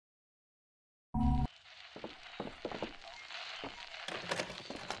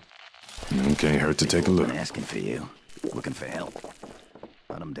Can't hurt to take a look. Been asking for you. Looking for help.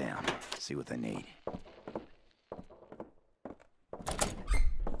 Let them down. See what they need.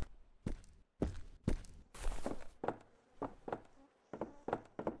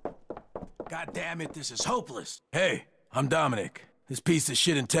 God damn it, this is hopeless. Hey, I'm Dominic. This piece of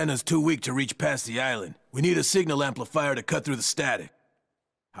shit antenna's too weak to reach past the island. We need a signal amplifier to cut through the static.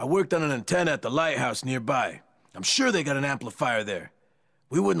 I worked on an antenna at the lighthouse nearby. I'm sure they got an amplifier there.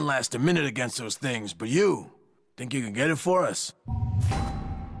 We wouldn't last a minute against those things, but you, think you can get it for us?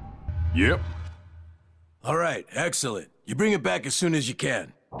 Yep. All right, excellent. You bring it back as soon as you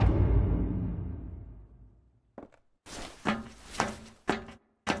can.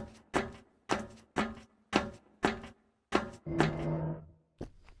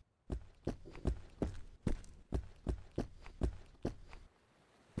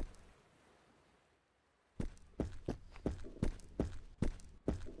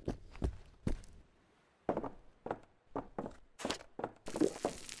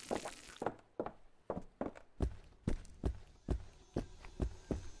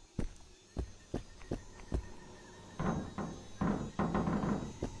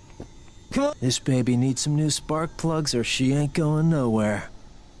 This baby needs some new spark plugs or she ain't going nowhere.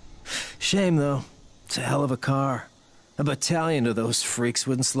 Shame, though. It's a hell of a car. A battalion of those freaks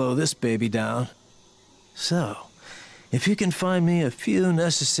wouldn't slow this baby down. So, if you can find me a few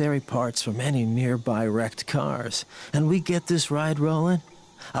necessary parts from any nearby wrecked cars, and we get this ride rolling,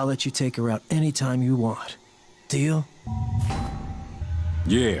 I'll let you take her out anytime you want. Deal?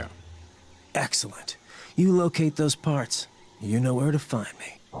 Yeah. Excellent. You locate those parts. You know where to find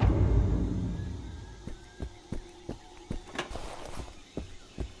me.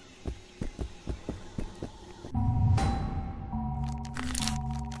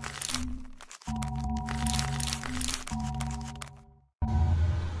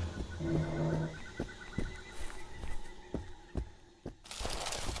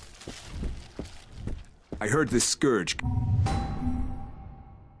 I heard this scourge.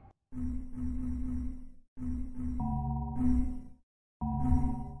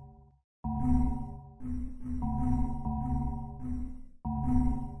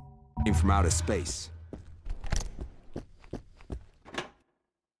 Came from outer space.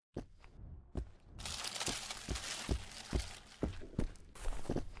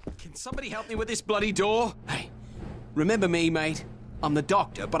 Can somebody help me with this bloody door? Hey, remember me, mate? I'm the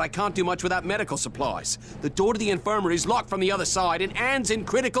doctor, but I can't do much without medical supplies. The door to the infirmary is locked from the other side, and Anne's in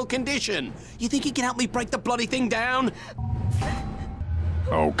critical condition. You think you can help me break the bloody thing down?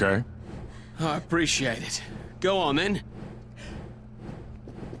 Okay. I appreciate it. Go on, then.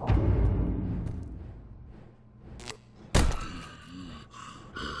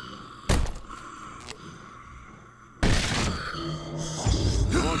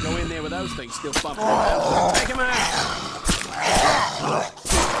 You won't go in there with those things still bumping around. Take him out!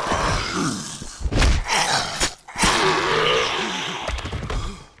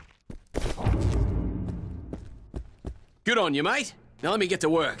 Good on you, mate. Now let me get to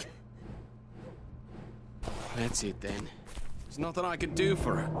work. That's it, then. There's nothing I can do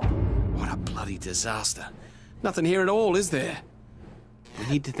for her. What a bloody disaster. Nothing here at all, is there? We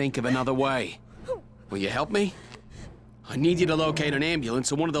need to think of another way. Will you help me? I need you to locate an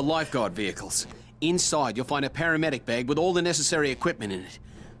ambulance or one of the lifeguard vehicles. Inside, you'll find a paramedic bag with all the necessary equipment in it.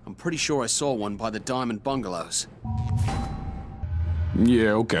 I'm pretty sure I saw one by the Diamond Bungalows.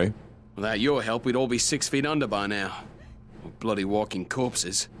 Yeah, okay. Without your help, we'd all be 6 feet under by now. We're bloody walking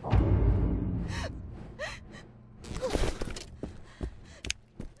corpses.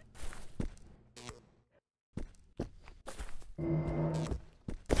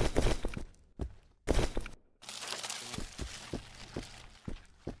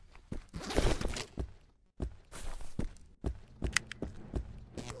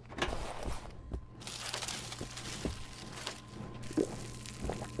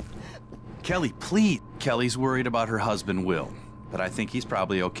 Kelly, please. Kelly's worried about her husband, Will, but I think he's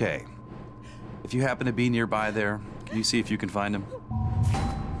probably okay. If you happen to be nearby there, can you see if you can find him?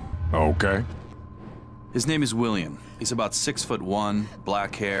 Okay. His name is William. He's about 6'1",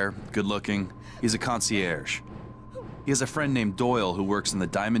 black hair, good looking. He's a concierge. He has a friend named Doyle who works in the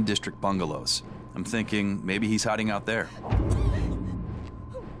Diamond District bungalows. I'm thinking maybe he's hiding out there.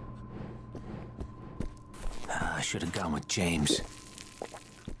 I should have gone with James.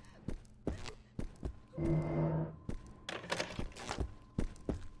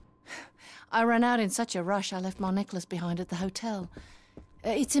 I ran out in such a rush I left my necklace behind at the hotel.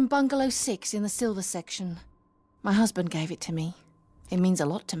 It's in Bungalow 6 in the silver section. My husband gave it to me. It means a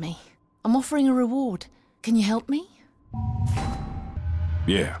lot to me. I'm offering a reward. Can you help me?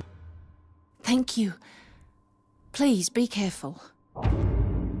 Yeah. Thank you. Please, be careful.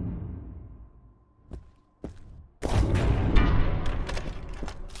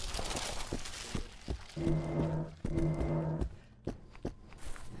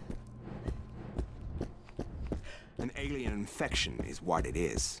 An alien infection is what it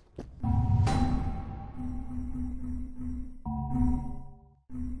is.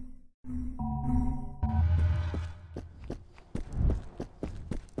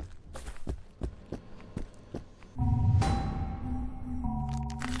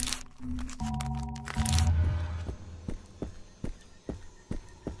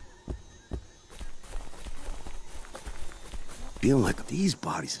 Feel like these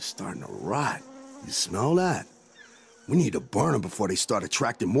bodies are starting to rot. You smell that? We need to burn them before they start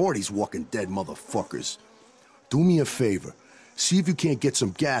attracting more of these walking dead motherfuckers. Do me a favor. See if you can't get some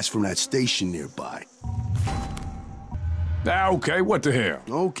gas from that station nearby. Okay, what the hell?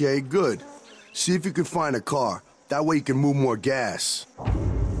 Okay, good. See if you can find a car. That way you can move more gas.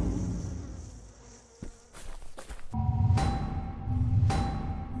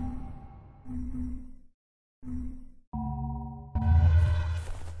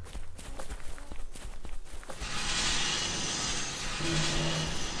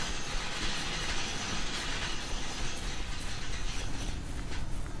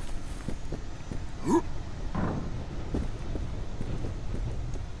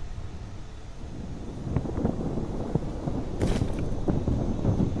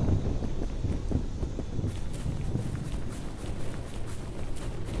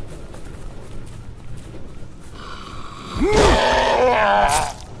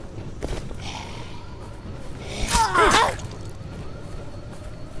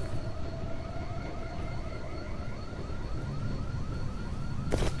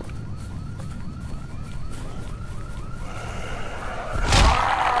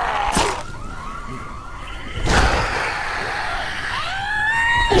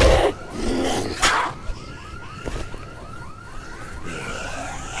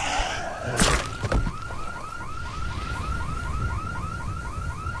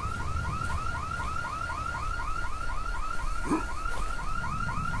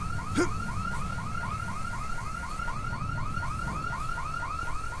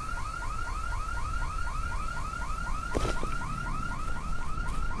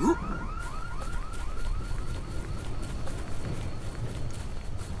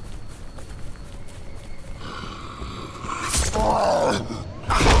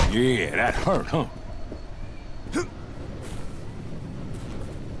 Yeah, that hurt, huh?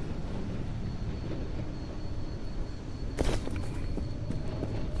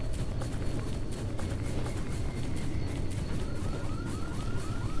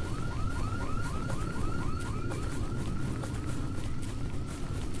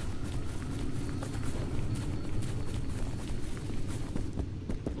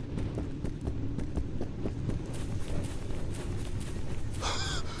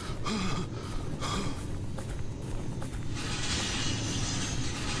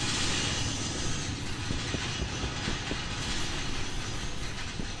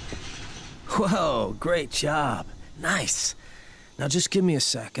 Whoa, great job. Nice. Now just give me a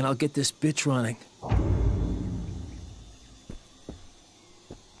sec and I'll get this bitch running.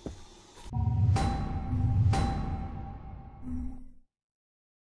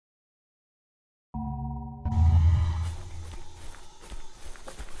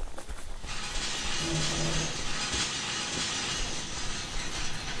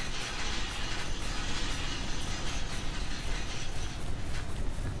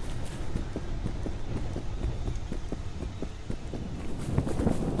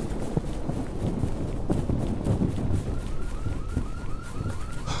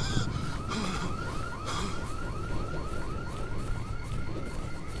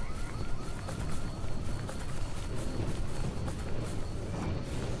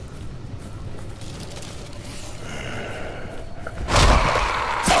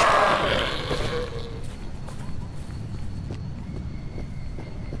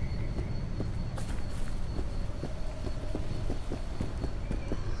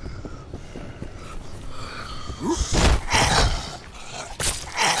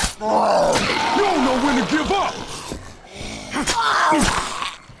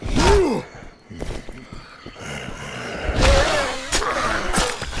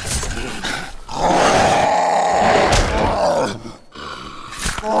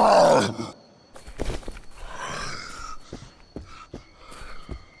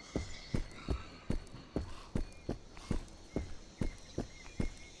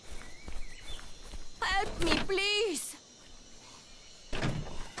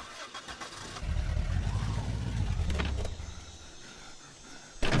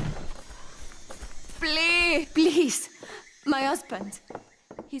 happened?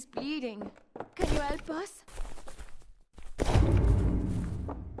 He's bleeding. Can you help us?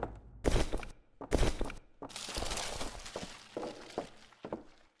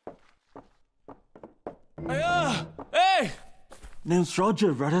 Hey! Name's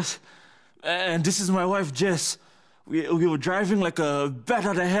Roger, brothers. And this is my wife, Jess. We were driving like a bat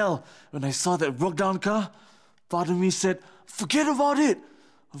out of hell when I saw that broke down car. Part of me said, forget about it.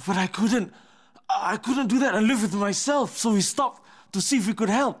 But I couldn't do that and live with myself, so we stopped to see if we could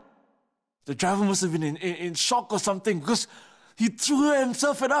help. The driver must have been in shock or something because he threw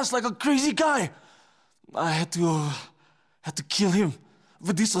himself at us like a crazy guy. I had to kill him.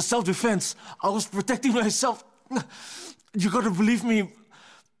 But this was self-defense. I was protecting myself. You gotta believe me.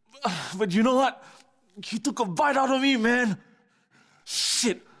 But you know what? He took a bite out of me, man.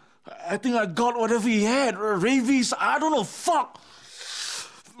 Shit. I think I got whatever he had. Rabies. I don't know. Fuck.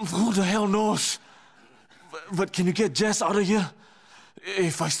 Who the hell knows? But can you get Jess out of here?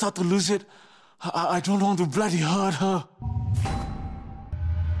 If I start to lose it, I don't want to bloody hurt her.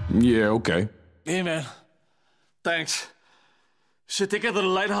 Yeah, okay. Hey, man. Thanks. Should take her to the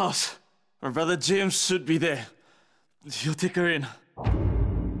lighthouse. My brother James should be there. He'll take her in.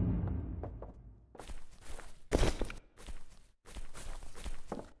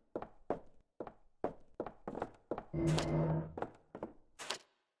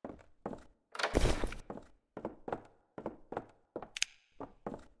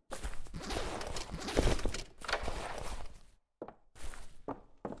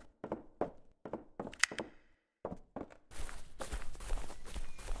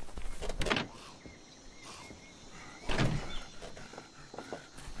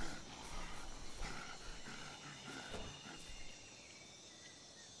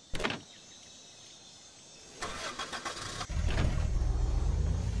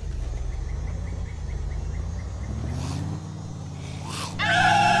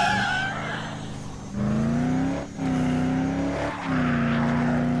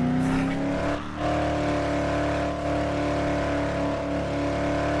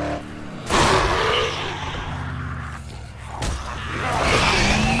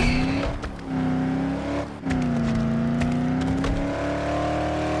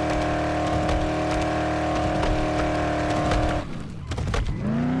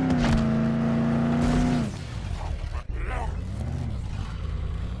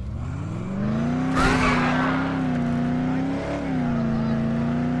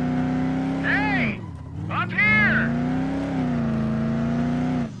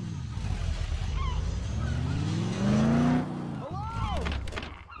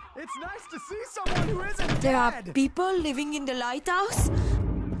 There are people living in the lighthouse?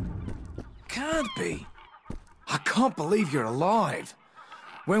 Can't be. I can't believe you're alive.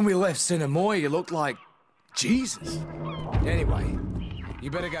 When we left Cinemoy, you looked like Jesus. Anyway,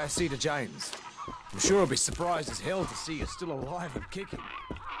 you better go see the James. I'm sure he'll be surprised as hell to see you still alive and kicking.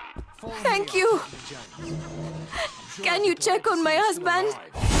 Thank you. Can you check on my husband?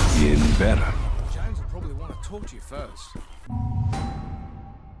 Getting better. James will probably want to talk to you first.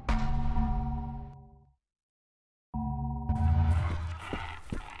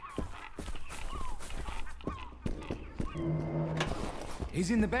 He's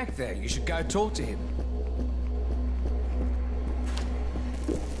in the back there. You should go talk to him.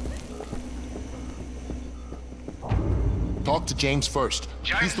 Talk to James first.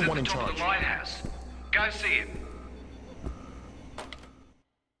 James He's the one in top charge. of the lighthouse. Go see him.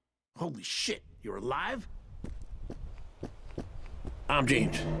 Holy shit, you're alive? I'm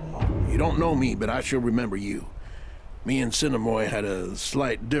James. You don't know me, but I sure remember you. Me and Cinemoy had a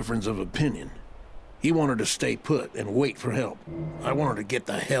slight difference of opinion. He wanted to stay put and wait for help. I wanted to get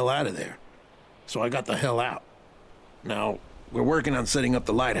the hell out of there. So I got the hell out. Now, we're working on setting up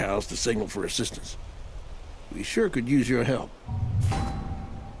the lighthouse to signal for assistance. We sure could use your help.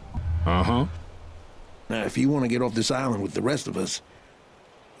 Uh-huh. Now, if you want to get off this island with the rest of us,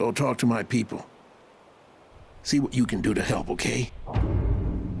 go talk to my people. See what you can do to help, okay?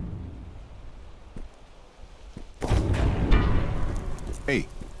 Hey,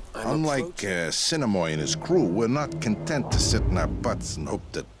 unlike Cinemoy and his crew, we're not content to sit in our butts and hope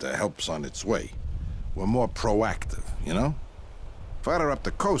that help's on its way. We're more proactive, you know? Farther up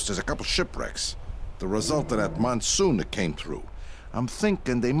the coast, there's a couple shipwrecks. The result of that monsoon that came through. I'm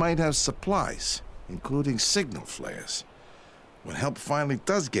thinking they might have supplies, including signal flares. When help finally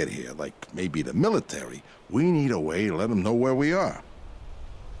does get here, like maybe the military, we need a way to let them know where we are.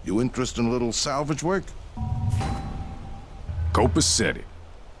 You interested in a little salvage work? Copus said it.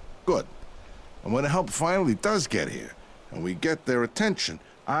 Good. And when the help finally does get here, and we get their attention,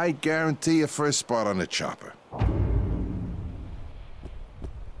 I guarantee a first spot on the chopper.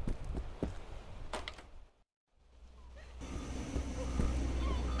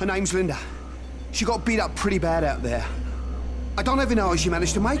 Her name's Linda. She got beat up pretty bad out there. I don't even know how she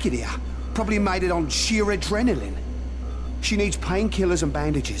managed to make it here. Probably made it on sheer adrenaline. She needs painkillers and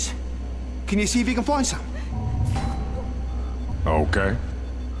bandages. Can you see if you can find some? Okay.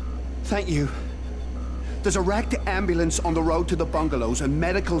 Thank you. There's a wrecked ambulance on the road to the bungalows and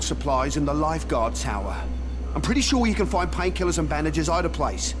medical supplies in the lifeguard tower. I'm pretty sure you can find painkillers and bandages either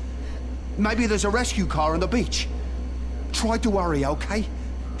place. Maybe there's a rescue car on the beach. Try to hurry, okay?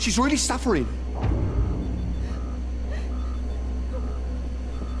 She's really suffering.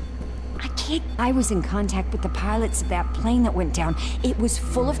 I was in contact with the pilots of that plane that went down. It was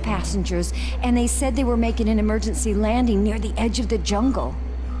full of passengers, and they said they were making an emergency landing near the edge of the jungle.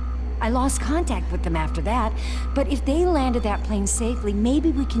 I lost contact with them after that, but if they landed that plane safely, maybe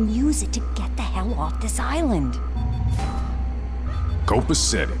we can use it to get the hell off this island.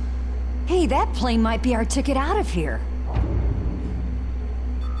 Copacetic. Hey, that plane might be our ticket out of here.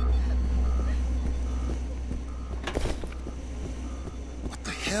 What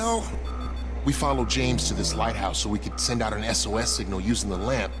the hell? We followed James to this lighthouse so we could send out an SOS signal using the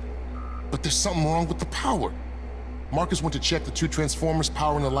lamp. But there's something wrong with the power. Marcus went to check the 2 transformers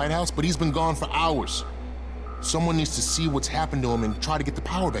powering the lighthouse, but he's been gone for hours. Someone needs to see what's happened to him and try to get the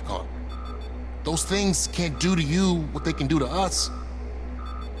power back on. Those things can't do to you what they can do to us.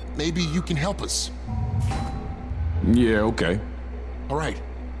 Maybe you can help us. Yeah, okay. All right,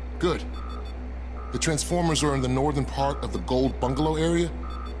 good. The transformers are in the northern part of the Gold Bungalow area.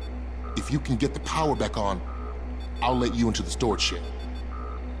 If you can get the power back on, I'll let you into the storage shed.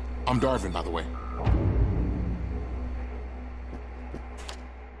 I'm Darvin, by the way.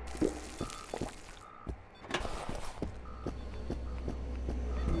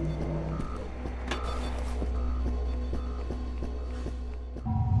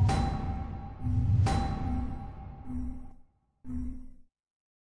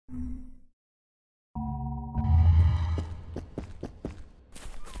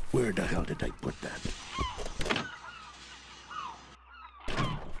 Where the hell did I put that?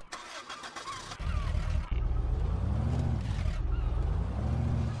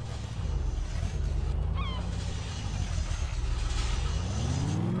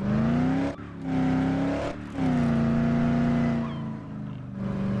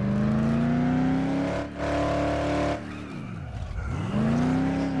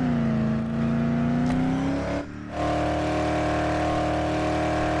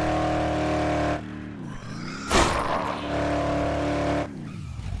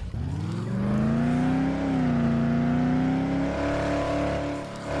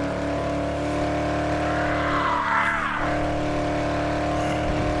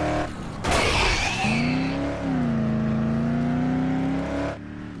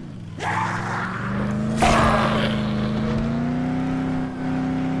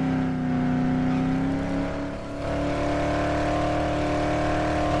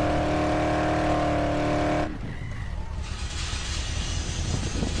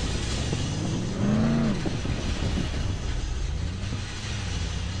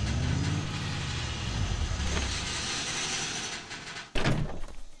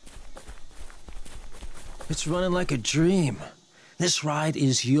 It's running like a dream. This ride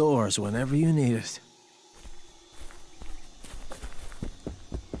is yours whenever you need it.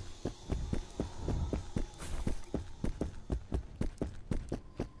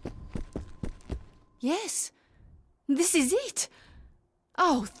 Yes, this is it.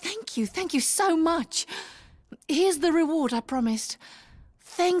 Oh, thank you so much. Here's the reward I promised.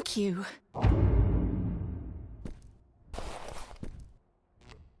 Thank you.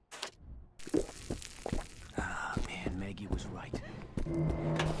 Man, Maggie was right.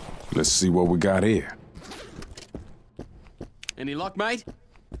 Let's see what we got here. Any luck, mate?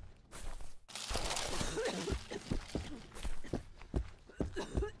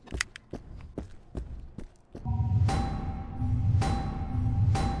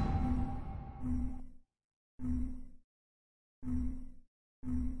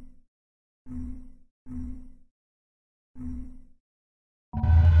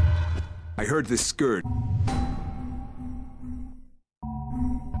 I heard this scourge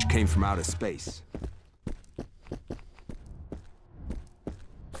came from outer space.